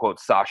quote unquote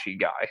Sashi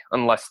guy,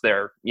 unless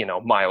they're,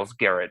 Myles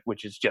Garrett,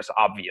 which is just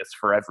obvious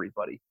for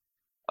everybody.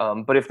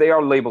 But if they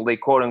are labeled a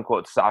quote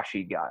unquote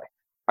Sashi guy,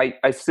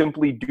 I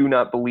simply do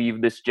not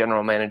believe this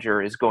general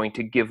manager is going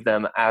to give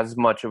them as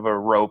much of a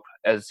rope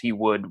as he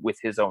would with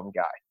his own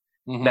guy.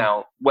 Mm-hmm.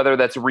 Now, whether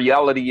that's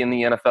reality in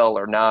the NFL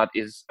or not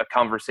is a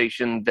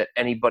conversation that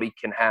anybody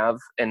can have.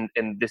 And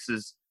this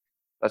is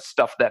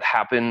stuff that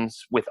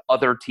happens with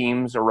other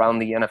teams around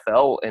the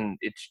NFL. And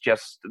it's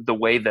just the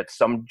way that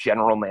some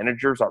general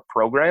managers are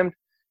programmed.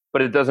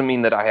 But it doesn't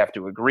mean that I have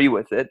to agree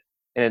with it.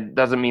 And it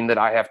doesn't mean that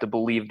I have to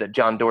believe that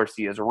John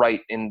Dorsey is right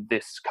in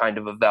this kind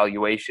of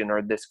evaluation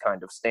or this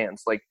kind of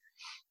stance. Like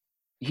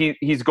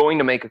he's going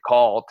to make a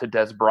call to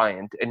Des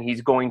Bryant and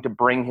he's going to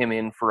bring him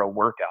in for a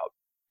workout,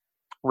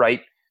 right?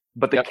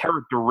 But the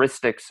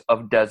characteristics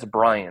of Des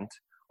Bryant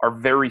are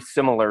very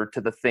similar to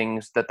the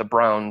things that the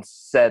Browns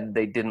said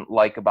they didn't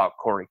like about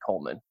Corey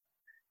Coleman.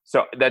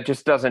 So that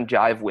just doesn't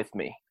jive with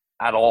me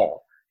at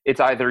all. It's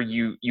either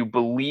you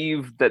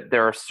believe that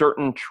there are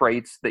certain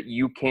traits that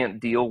you can't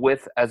deal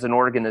with as an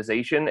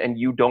organization and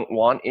you don't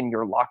want in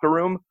your locker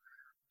room,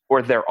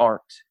 or there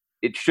aren't.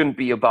 It shouldn't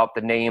be about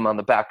the name on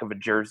the back of a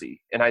jersey.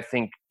 And I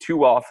think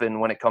too often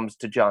when it comes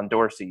to John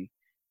Dorsey,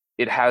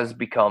 it has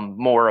become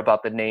more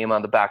about the name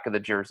on the back of the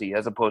jersey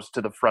as opposed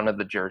to the front of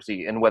the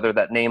jersey and whether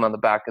that name on the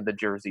back of the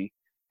jersey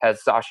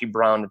has Sashi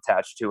Brown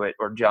attached to it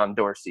or John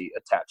Dorsey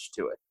attached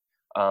to it.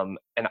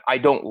 And I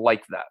don't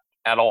like that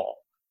at all.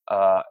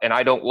 And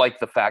I don't like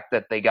the fact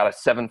that they got a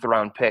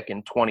 7th-round pick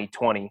in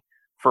 2020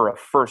 for a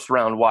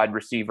first-round wide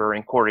receiver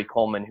in Corey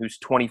Coleman, who's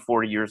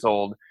 24 years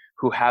old,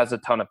 who has a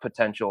ton of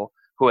potential,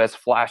 who has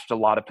flashed a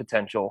lot of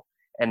potential.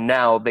 And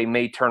now they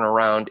may turn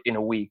around in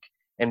a week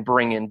and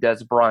bring in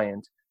Des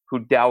Bryant,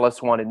 who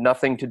Dallas wanted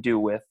nothing to do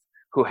with,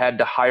 who had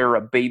to hire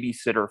a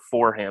babysitter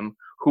for him,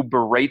 who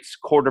berates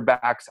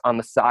quarterbacks on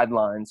the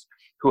sidelines,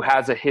 who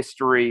has a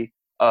history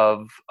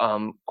of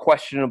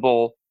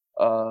questionable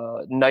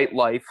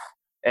nightlife,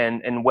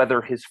 and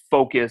whether his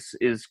focus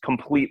is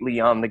completely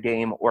on the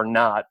game or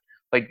not.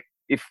 Like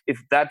if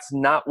that's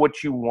not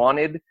what you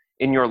wanted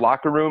in your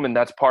locker room and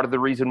that's part of the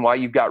reason why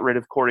you got rid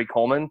of Corey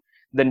Coleman,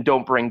 then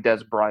don't bring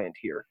Des Bryant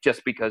here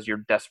just because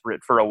you're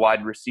desperate for a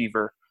wide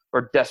receiver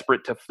or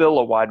desperate to fill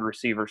a wide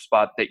receiver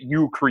spot that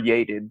you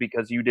created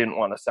because you didn't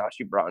want a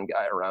Sashi Brown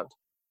guy around.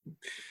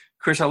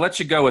 Chris, I'll let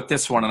you go with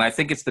this one, and I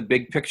think it's the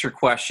big picture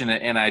question,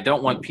 and I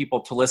don't want people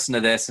to listen to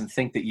this and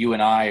think that you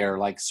and I are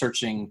like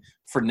searching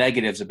for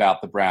negatives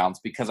about the Browns,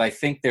 because I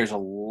think there's a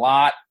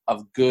lot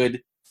of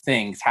good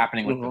things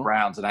happening with the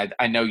Browns, and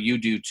I know you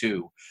do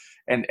too.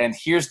 And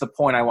here's the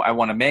point I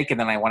want to make, and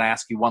then I want to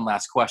ask you one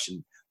last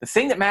question. The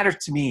thing that matters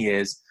to me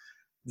is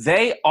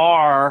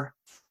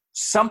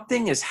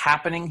something is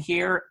happening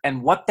here,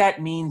 and what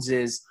that means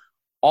is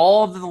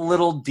all of the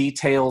little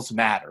details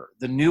matter.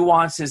 The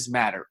nuances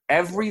matter.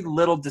 Every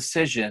little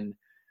decision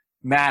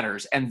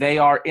matters. And they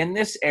are in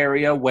this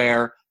area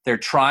where they're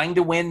trying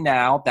to win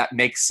now. That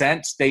makes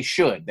sense. They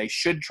should. They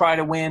should try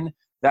to win.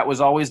 That was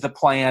always the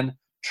plan.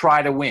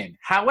 Try to win.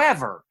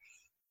 However,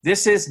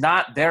 this is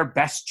not their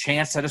best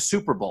chance at a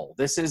Super Bowl.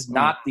 This is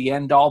not the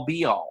end-all,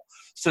 be-all.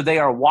 So they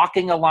are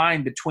walking a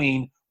line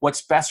between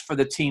what's best for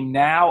the team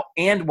now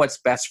and what's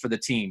best for the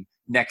team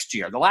next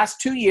year. The last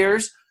 2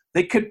 years,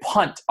 they could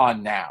punt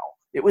on now.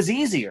 It was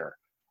easier.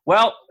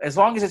 Well, as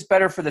long as it's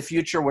better for the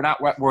future, we're not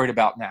worried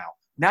about now.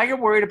 Now you're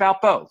worried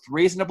about both,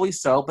 reasonably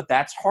so, but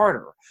that's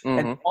harder.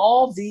 And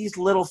all these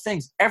little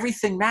things,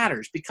 everything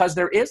matters because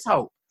there is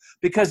hope.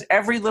 Because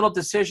every little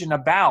decision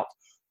about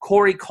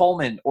Corey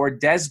Coleman or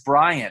Des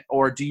Bryant,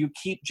 or do you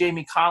keep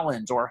Jamie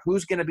Collins, or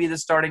who's going to be the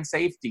starting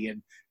safety,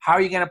 and how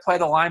are you going to play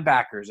the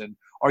linebackers, and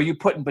are you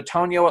putting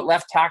Batonio at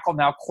left tackle,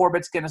 now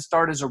Corbett's going to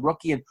start as a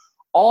rookie, and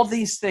all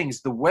these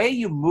things, the way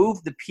you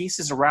move the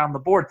pieces around the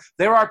board,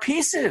 there are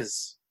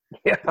pieces.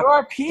 Yeah. There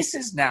are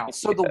pieces now.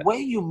 So the way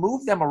you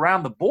move them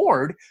around the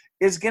board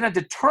is going to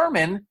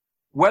determine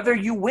whether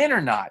you win or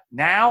not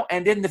now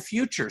and in the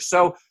future.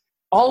 So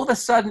all of a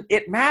sudden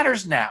it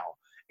matters now.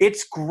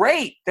 It's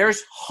great.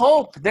 There's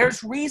hope.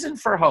 There's reason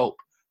for hope.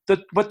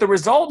 But the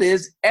result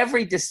is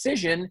every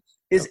decision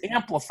is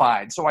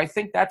amplified. So I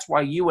think that's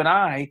why you and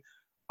I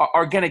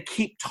are going to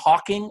keep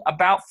talking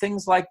about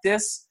things like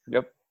this.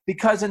 Yep.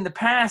 Because in the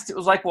past, it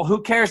was like, well,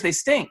 who cares? They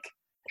stink.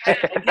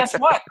 And guess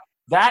what?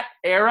 That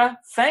era,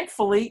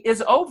 thankfully,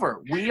 is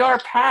over. We are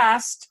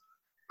past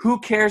who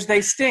cares?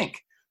 They stink.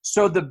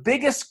 So the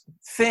biggest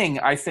thing,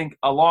 I think,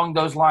 along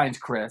those lines,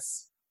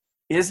 Chris,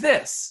 is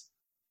this.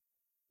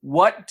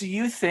 What do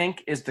you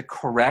think is the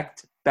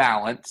correct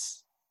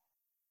balance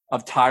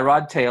of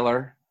Tyrod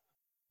Taylor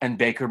and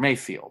Baker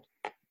Mayfield?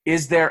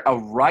 Is there a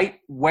right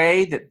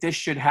way that this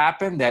should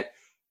happen, that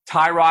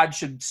Tyrod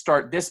should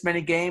start this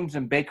many games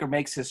and Baker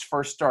makes his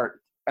first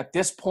start at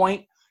this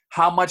point?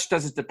 How much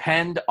does it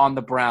depend on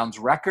the Browns'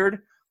 record?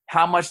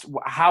 How much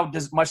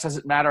does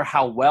it matter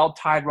how well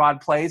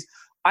Tyrod plays?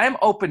 I am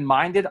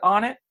open-minded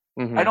on it.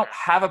 I don't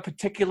have a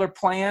particular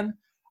plan.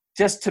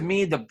 Just to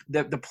me,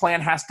 the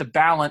plan has to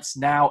balance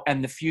now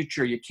and the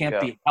future. You can't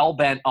be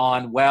hell-bent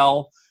on,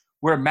 well,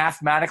 we're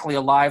mathematically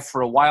alive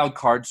for a wild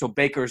card, so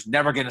Baker's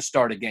never going to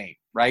start a game,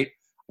 right?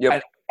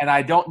 Yep. And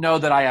I don't know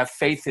that I have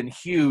faith in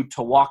Hue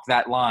to walk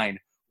that line.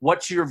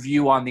 What's your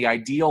view on the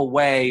ideal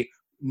way,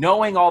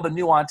 knowing all the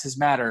nuances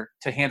matter,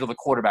 to handle the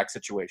quarterback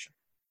situation?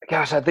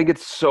 Gosh, I think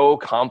it's so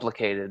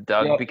complicated,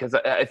 Doug, because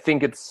I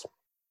think it's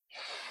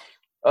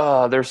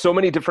there's so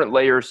many different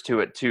layers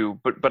to it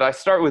too. But I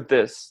start with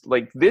this.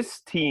 Like,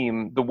 this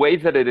team, the way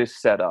that it is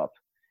set up,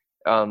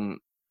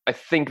 I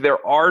think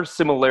there are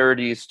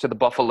similarities to the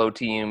Buffalo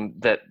team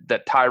that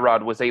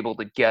Tyrod was able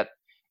to get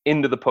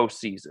into the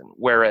postseason,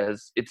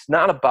 whereas it's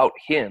not about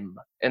him.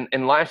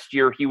 And last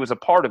year he was a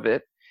part of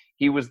it.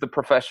 He was the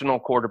professional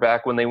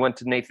quarterback. When they went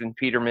to Nathan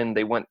Peterman,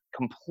 they went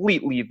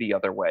completely the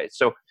other way.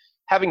 So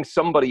having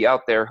somebody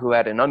out there who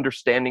had an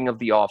understanding of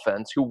the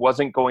offense, who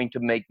wasn't going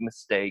to make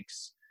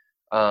mistakes,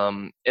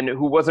 and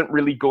who wasn't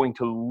really going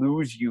to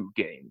lose you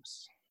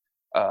games,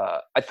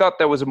 I thought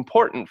that was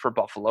important for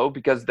Buffalo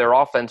because their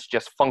offense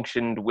just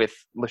functioned with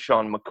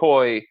LaShawn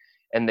McCoy,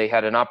 and they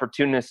had an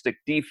opportunistic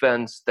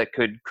defense that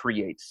could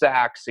create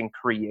sacks and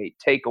create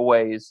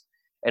takeaways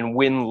and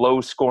win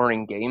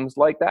low-scoring games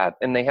like that,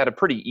 and they had a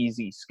pretty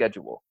easy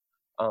schedule.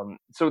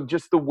 So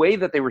just the way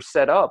that they were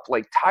set up,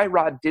 like,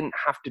 Tyrod didn't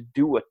have to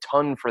do a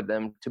ton for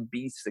them to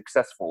be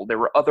successful. There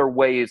were other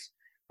ways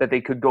that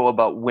they could go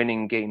about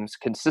winning games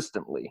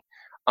consistently.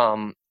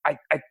 I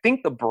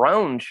think the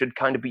Browns should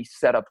kind of be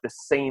set up the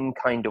same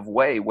kind of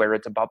way, where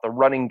it's about the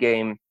running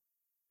game,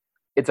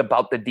 it's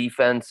about the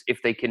defense.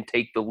 If they can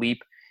take the leap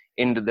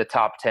into the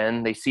top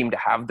 10, they seem to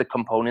have the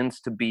components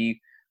to be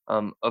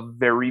a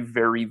very,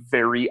 very,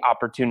 very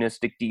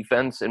opportunistic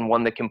defense, and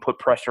one that can put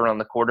pressure on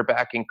the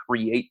quarterback and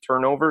create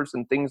turnovers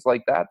and things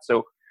like that.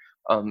 So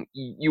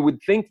you would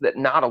think that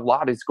not a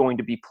lot is going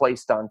to be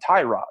placed on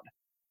Tyrod.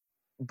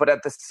 But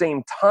at the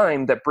same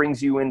time, that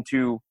brings you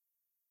into,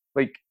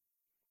 like,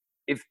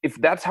 if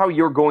that's how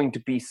you're going to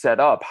be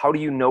set up, how do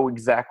you know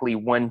exactly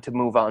when to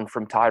move on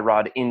from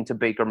Tyrod into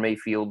Baker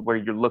Mayfield, where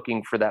you're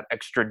looking for that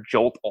extra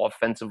jolt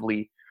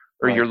offensively,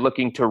 or you're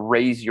looking to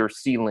raise your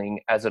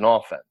ceiling as an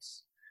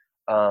offense?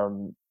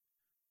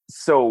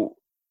 So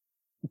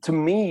to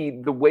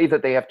me, the way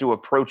that they have to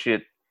approach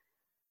it,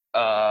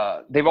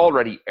 they've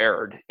already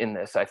erred in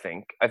this, I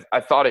think.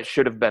 I thought it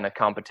should have been a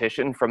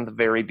competition from the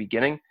very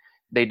beginning.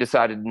 They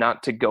decided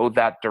not to go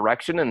that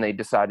direction, and they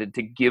decided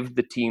to give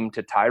the team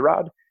to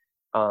Tyrod.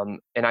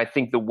 And I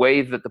think the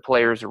way that the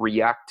players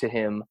react to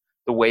him,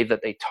 the way that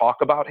they talk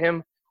about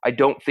him, I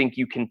don't think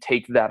you can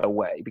take that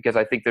away, because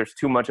I think there's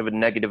too much of a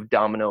negative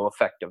domino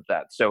effect of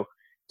that. So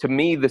to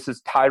me, this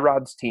is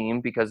Tyrod's team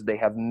because they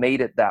have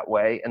made it that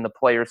way, and the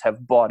players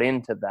have bought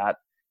into that.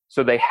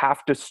 So they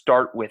have to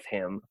start with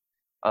him.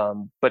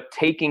 But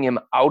taking him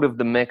out of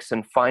the mix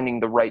and finding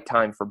the right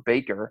time for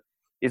Baker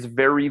is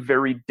very,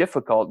 very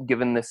difficult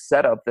given this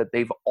setup that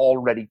they've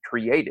already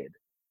created.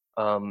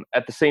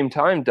 At the same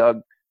time,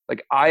 Doug,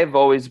 like, I've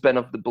always been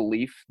of the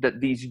belief that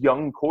these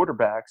young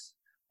quarterbacks,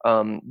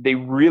 they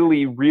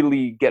really,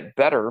 really get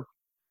better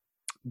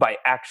by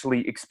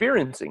actually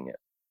experiencing it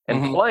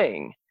and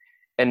playing.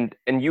 And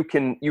you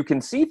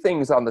can see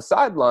things on the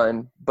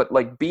sideline, but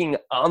like being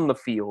on the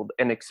field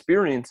and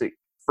experience it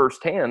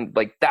firsthand,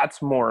 like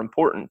that's more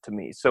important to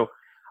me. So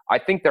I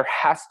think there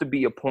has to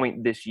be a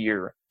point this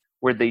year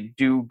where they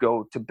do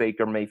go to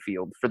Baker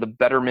Mayfield for the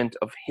betterment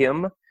of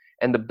him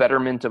and the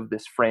betterment of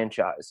this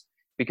franchise,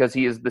 because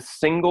he is the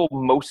single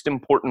most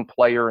important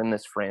player in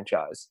this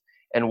franchise.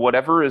 And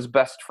whatever is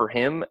best for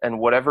him and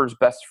whatever is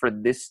best for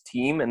this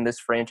team and this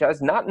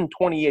franchise, not in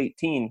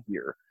 2018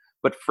 here,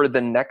 but for the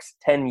next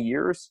 10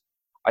 years,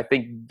 I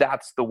think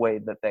that's the way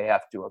that they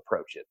have to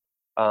approach it.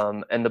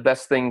 And the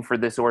best thing for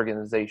this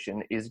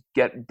organization is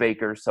get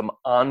Baker some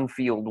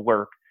on-field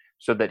work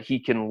so that he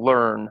can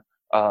learn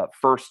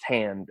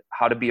firsthand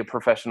how to be a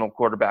professional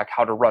quarterback,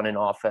 how to run an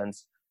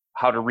offense,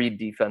 how to read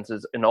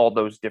defenses, and all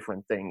those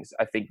different things.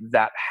 I think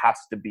that has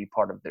to be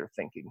part of their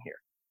thinking here.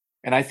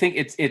 And I think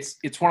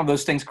it's one of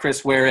those things,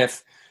 Chris, where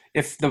if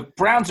the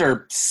Browns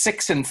are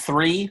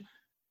 6-3,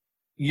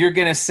 you're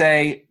going to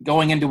say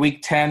going into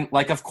week 10,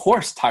 like, of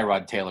course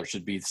Tyrod Taylor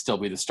should still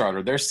be the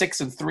starter. They're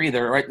 6-3.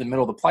 They're right in the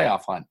middle of the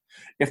playoff hunt.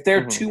 If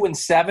they're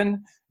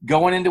 2-7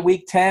 going into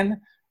week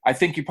 10, I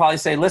think you probably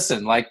say,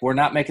 listen, like, we're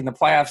not making the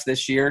playoffs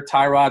this year.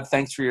 Tyrod,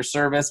 thanks for your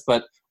service,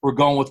 but we're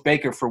going with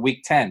Baker for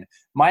week 10.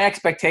 My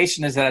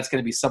expectation is that it's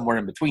going to be somewhere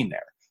in between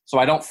there. So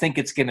I don't think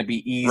it's going to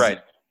be easy. Right.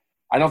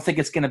 I don't think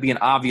it's going to be an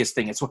obvious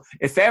thing. It's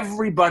if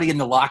everybody in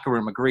the locker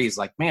room agrees,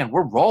 like, man,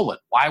 we're rolling.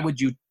 Why would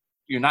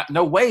you're not,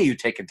 no way you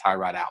taking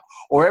Tyrod out.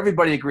 Or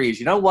everybody agrees,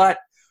 you know what?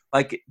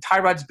 Like,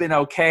 Tyrod's been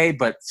okay,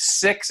 but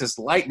 6 is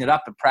lighting it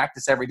up in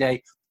practice every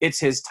day. It's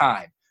his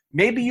time.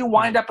 Maybe you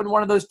wind up in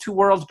one of those two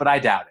worlds, but I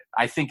doubt it.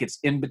 I think it's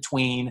in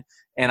between.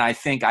 And I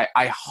think I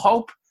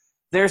hope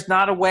there's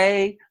not a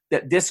way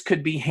that this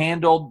could be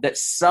handled that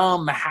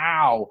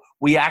somehow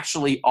we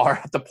actually are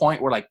at the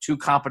point where, like, 2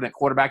 competent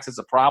quarterbacks is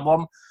a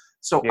problem.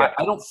 So yeah.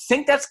 I don't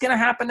think that's going to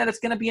happen, that it's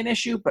going to be an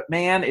issue. But,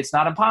 man, it's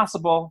not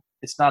impossible.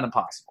 It's not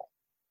impossible.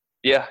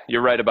 Yeah,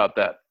 you're right about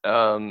that.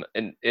 And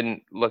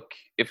look,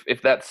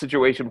 if that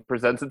situation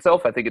presents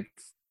itself, I think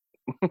it's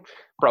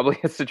probably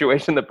a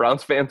situation that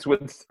Browns fans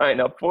would sign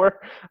up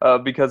for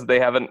because they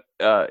haven't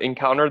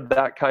encountered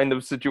that kind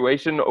of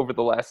situation over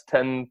the last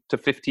 10 to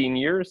 15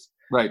 years.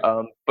 Right.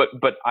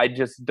 But I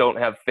just don't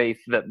have faith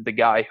that the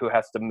guy who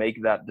has to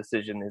make that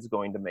decision is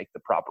going to make the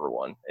proper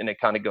one. And it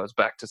kind of goes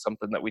back to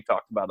something that we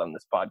talked about on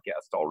this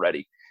podcast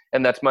already.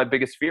 And that's my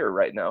biggest fear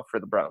right now for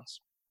the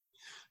Browns.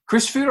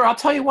 Chris Fedor, I'll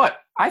tell you what.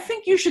 I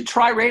think you should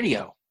try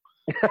radio.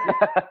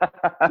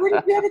 Pretty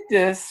good at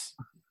this.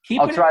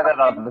 I'll try that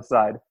on the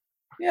side.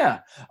 Yeah.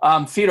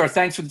 Fedor,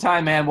 thanks for the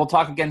time, man. We'll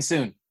talk again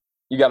soon.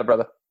 You got it,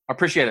 brother. I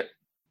appreciate it.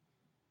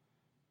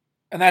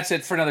 And that's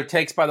it for another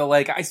Takes by the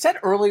Lake. I said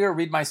earlier,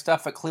 read my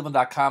stuff at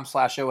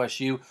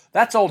cleveland.com/OSU.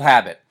 That's old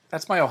habit.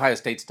 That's my Ohio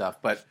State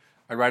stuff, but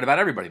I write about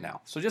everybody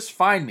now. So just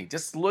find me.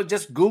 Just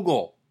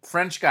Google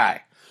French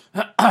guy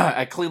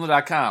at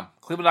cleveland.com.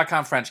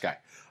 Cleveland.com French guy.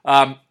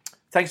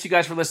 Thanks, you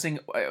guys, for listening.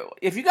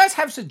 If you guys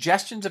have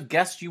suggestions of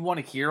guests you want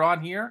to hear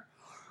on here,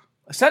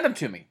 send them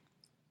to me.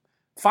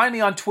 Find me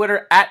on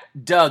Twitter at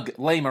Doug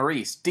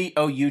Lesmerises,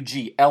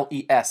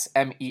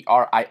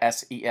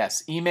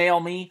 DougLesmerises. Email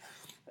me,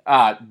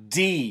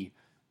 DLESMERISES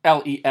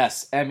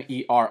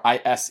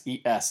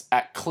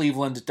at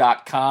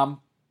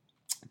cleveland.com.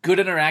 Good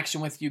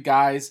interaction with you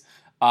guys.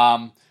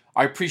 I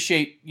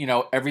appreciate,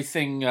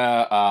 everything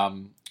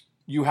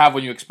you have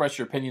when you express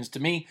your opinions to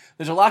me.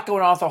 There's a lot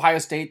going on with Ohio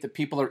State that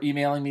people are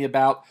emailing me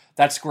about.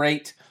 That's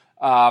great.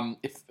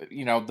 If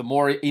the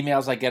more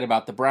emails I get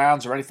about the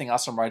Browns or anything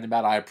else I'm writing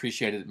about, I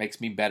appreciate it. It makes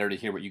me better to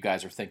hear what you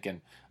guys are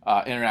thinking.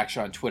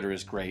 Interaction on Twitter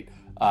is great.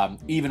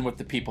 Even with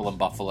the people in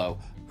Buffalo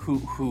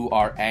who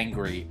are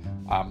angry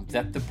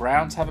that the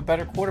Browns have a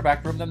better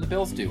quarterback room than the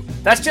Bills do.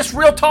 That's just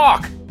real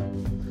talk.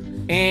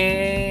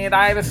 And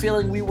I have a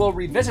feeling we will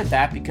revisit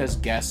that because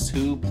guess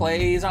who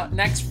plays on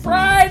next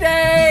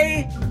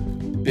Friday?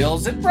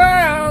 Bills at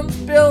Browns.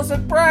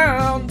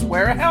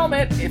 Wear a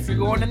helmet if you're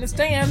going in the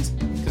stands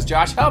because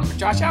Josh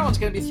Allen's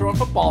going to be throwing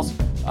footballs.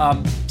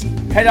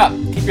 Head up.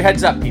 Keep your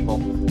heads up, people.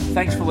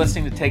 Thanks for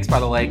listening to Takes by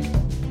the Lake.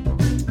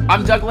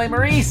 I'm Doug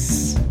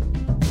Lesmerises,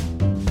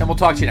 and we'll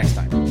talk to you next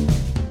time.